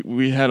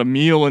We had a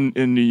meal in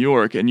New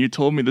York, and you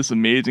told me this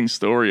amazing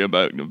story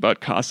about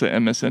Casa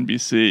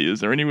MSNBC. Is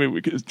there any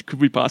way could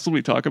we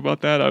possibly talk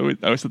about that? I always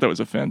thought that was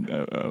a fan.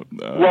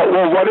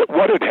 Well,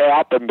 what had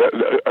happened?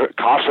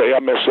 Casa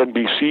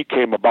MSNBC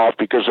came about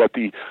because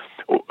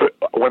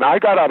when I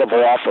got out of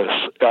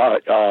office,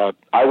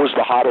 I was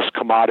the hottest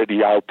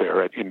commodity out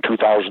there in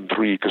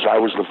 2003 because I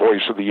was the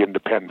voice of the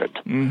independent.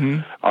 Mm-hmm.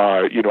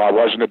 I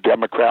wasn't a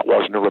Democrat,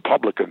 wasn't a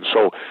Republican.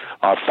 So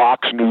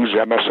Fox News,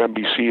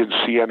 MSNBC, and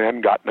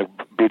CNN got in a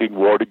bidding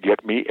war to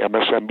get me.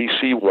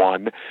 MSNBC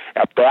won.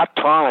 At that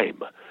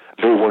time,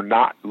 they were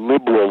not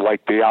liberal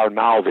like they are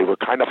now. They were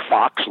kind of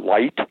Fox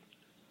light.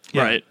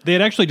 Yeah. Right. They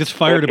had actually just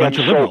fired a bunch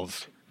of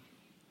liberals.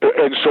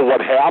 And so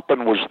what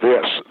happened was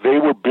this. They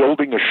were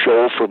building a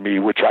show for me,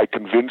 which I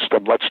convinced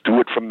them, let's do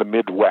it from the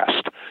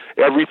Midwest.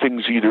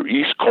 Everything's either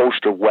East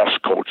Coast or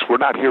West Coast. We're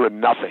not hearing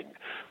nothing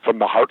from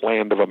the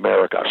heartland of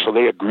America. So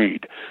they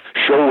agreed.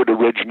 Show would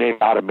originate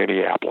out of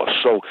Minneapolis.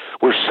 So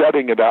we're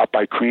setting it up.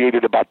 I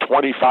created about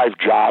 25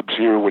 jobs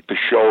here with the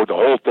show, the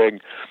whole thing.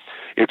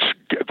 It's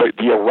the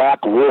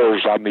Iraq war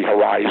is on the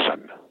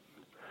horizon.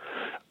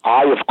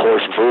 I, of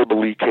course,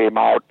 verbally came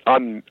out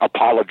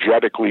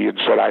unapologetically and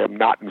said, I am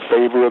not in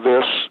favor of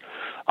this.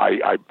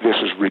 This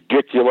is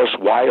ridiculous.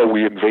 Why are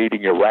we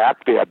invading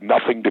Iraq? They had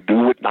nothing to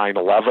do with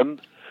 9/11.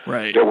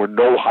 Right. There were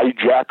no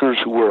hijackers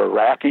who were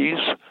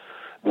Iraqis.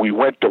 We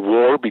went to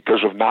war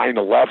because of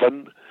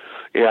 9/11,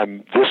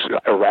 and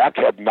Iraq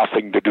had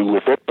nothing to do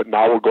with it, but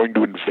now we're going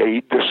to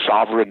invade this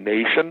sovereign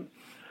nation.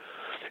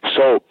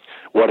 So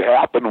what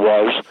happened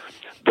was,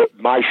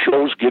 my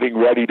show's getting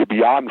ready to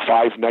be on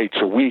 5 nights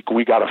a week.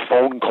 We got a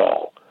phone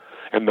call,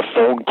 and the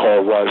phone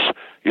call was,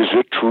 is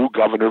it true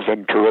Governor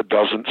Ventura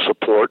doesn't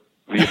support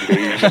the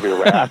invasion of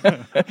Iraq?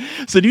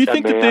 So do you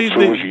think and that the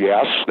answer was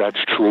yes, that's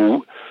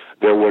true.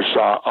 There was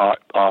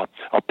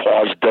a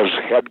pause. Does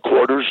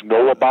headquarters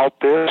know about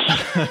this?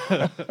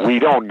 We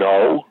don't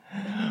know.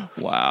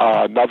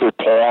 Wow. Another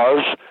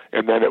pause,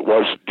 and then it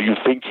was, do you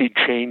think he'd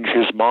change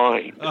his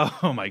mind?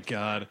 Oh, my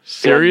God.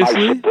 Seriously?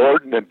 And my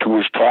subordinate who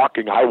was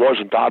talking, I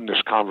wasn't on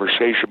this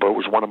conversation, but it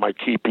was one of my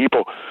key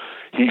people.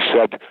 He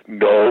said,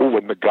 no,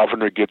 when the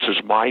governor gets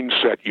his mind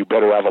set, you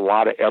better have a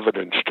lot of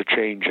evidence to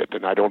change it,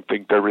 and I don't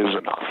think there is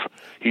enough.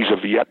 He's a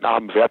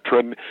Vietnam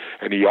veteran,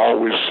 and he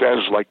always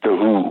says, like the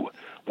WHO,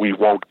 we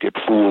won't get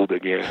fooled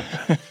again.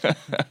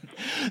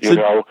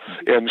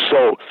 And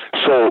so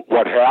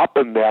what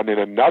happened then, in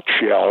a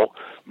nutshell,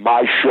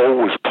 my show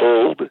was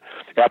pulled.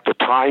 At the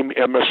time,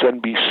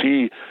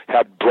 MSNBC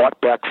had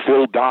brought back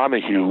Phil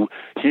Donahue.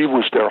 He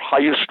was their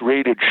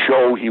highest-rated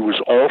show. He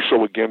was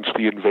also against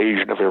the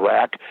invasion of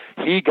Iraq.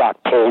 He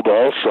got pulled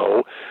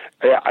also.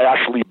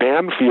 Ashley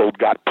Banfield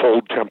got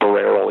pulled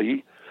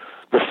temporarily.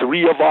 The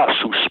three of us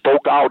who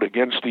spoke out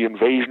against the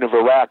invasion of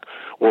Iraq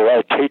were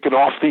all taken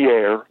off the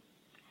air.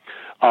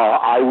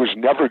 I was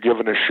never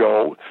given a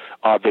show.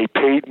 They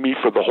paid me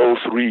for the whole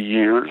 3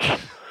 years,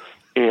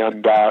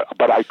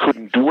 but I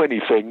couldn't do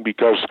anything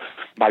because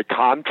my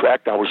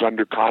contract, I was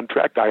under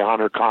contract, I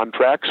honor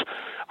contracts.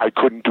 I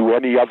couldn't do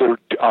any other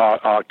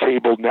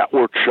cable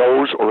network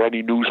shows or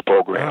any news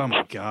programs. Oh,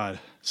 my God.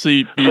 So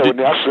in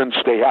essence,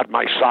 they had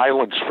my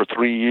silence for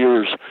 3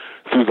 years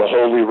through the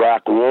whole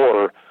Iraq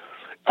war,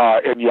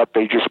 and yet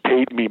they just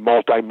paid me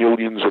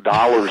multi-millions of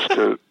dollars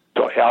to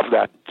have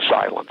that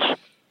silence.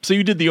 So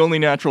you did the only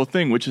natural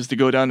thing, which is to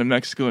go down to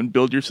Mexico and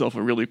build yourself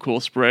a really cool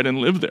spread and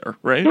live there,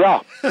 right?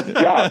 Yeah.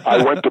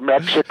 I went to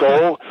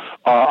Mexico.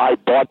 I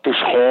bought this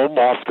home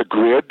off the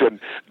grid, and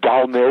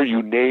down there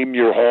you name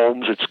your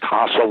homes. It's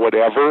Casa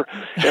whatever.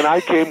 And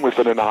I came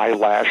within an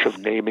eyelash of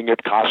naming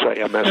it Casa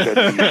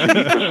MSNBC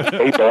because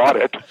they bought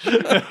it.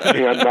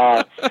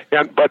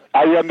 But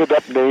I ended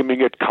up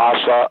naming it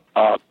Casa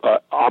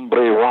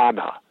Hombre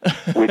Rana,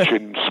 which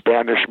in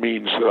Spanish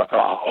means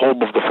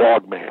home of the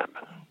frogman.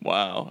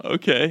 Wow.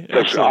 Okay.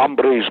 Because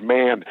hombre's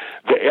man.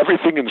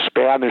 Everything in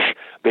Spanish,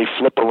 they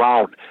flip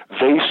around.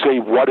 They say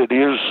what it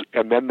is,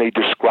 and then they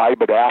describe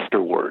it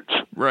afterwards.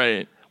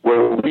 Right.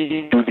 Where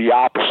we do the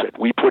opposite.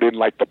 We put in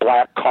like the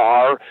black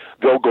car,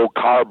 they'll go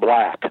car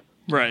black.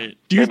 Right.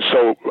 And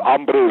so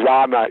hombre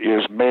rana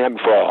is man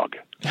frog.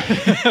 So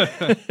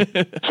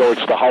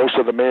it's the house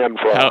of the man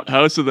frog.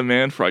 House of the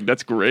man frog.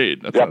 That's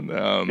great. That's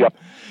Yep.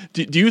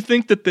 Do you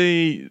think that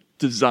they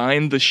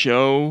designed the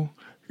show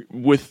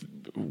with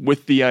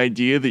the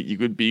idea that you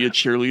could be a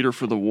cheerleader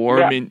for the war?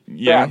 Yeah, I mean,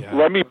 yeah.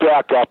 Let me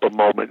back up a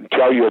moment and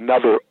tell you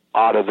another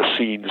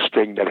out-of-the-scenes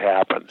thing that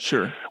happened.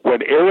 Sure.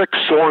 When Eric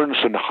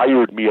Sorensen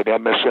hired me at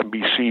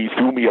MSNBC,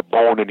 threw me a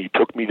bone, and he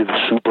took me to the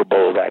Super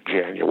Bowl that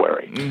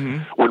January.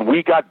 Mm-hmm. When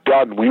we got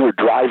done, we were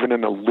driving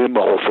in a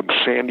limo from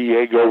San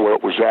Diego, where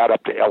it was at,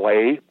 up to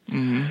L.A.,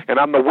 and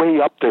on the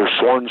way up there,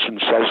 Sorensen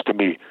says to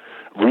me,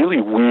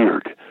 really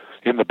weird,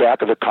 in the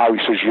back of the car, he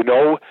says,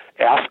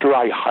 after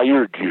I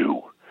hired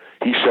you,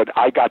 he said,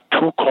 I got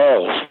 2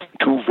 calls,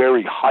 2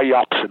 very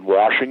high-ups in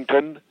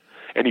Washington,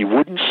 and he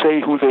wouldn't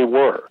say who they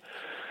were.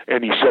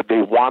 And he said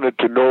they wanted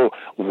to know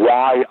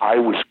why I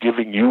was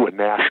giving you a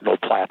national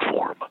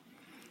platform.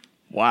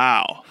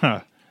 Wow.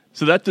 Huh.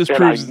 So that just and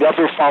proves. I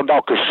never found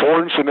out because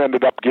Sorensen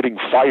ended up getting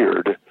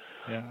fired.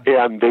 Yeah.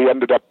 And they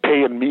ended up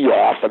paying me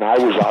off, and I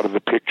was out of the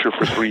picture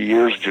for 3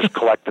 years just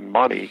collecting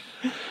money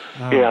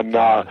and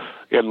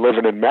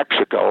living in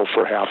Mexico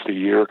for half the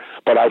year.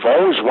 But I've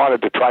always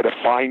wanted to try to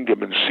find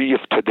him and see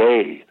if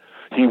today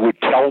he would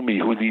tell me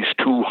who these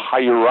two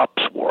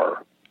higher-ups were.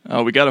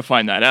 Oh, we got to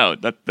find that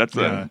out. That's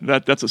a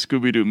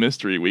Scooby-Doo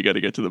mystery we got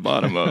to get to the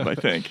bottom of, I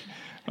think.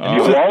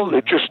 Well,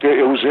 it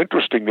was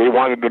interesting. They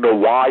wanted to know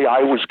why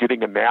I was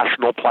getting a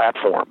national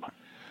platform.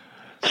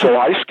 So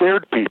I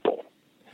scared people.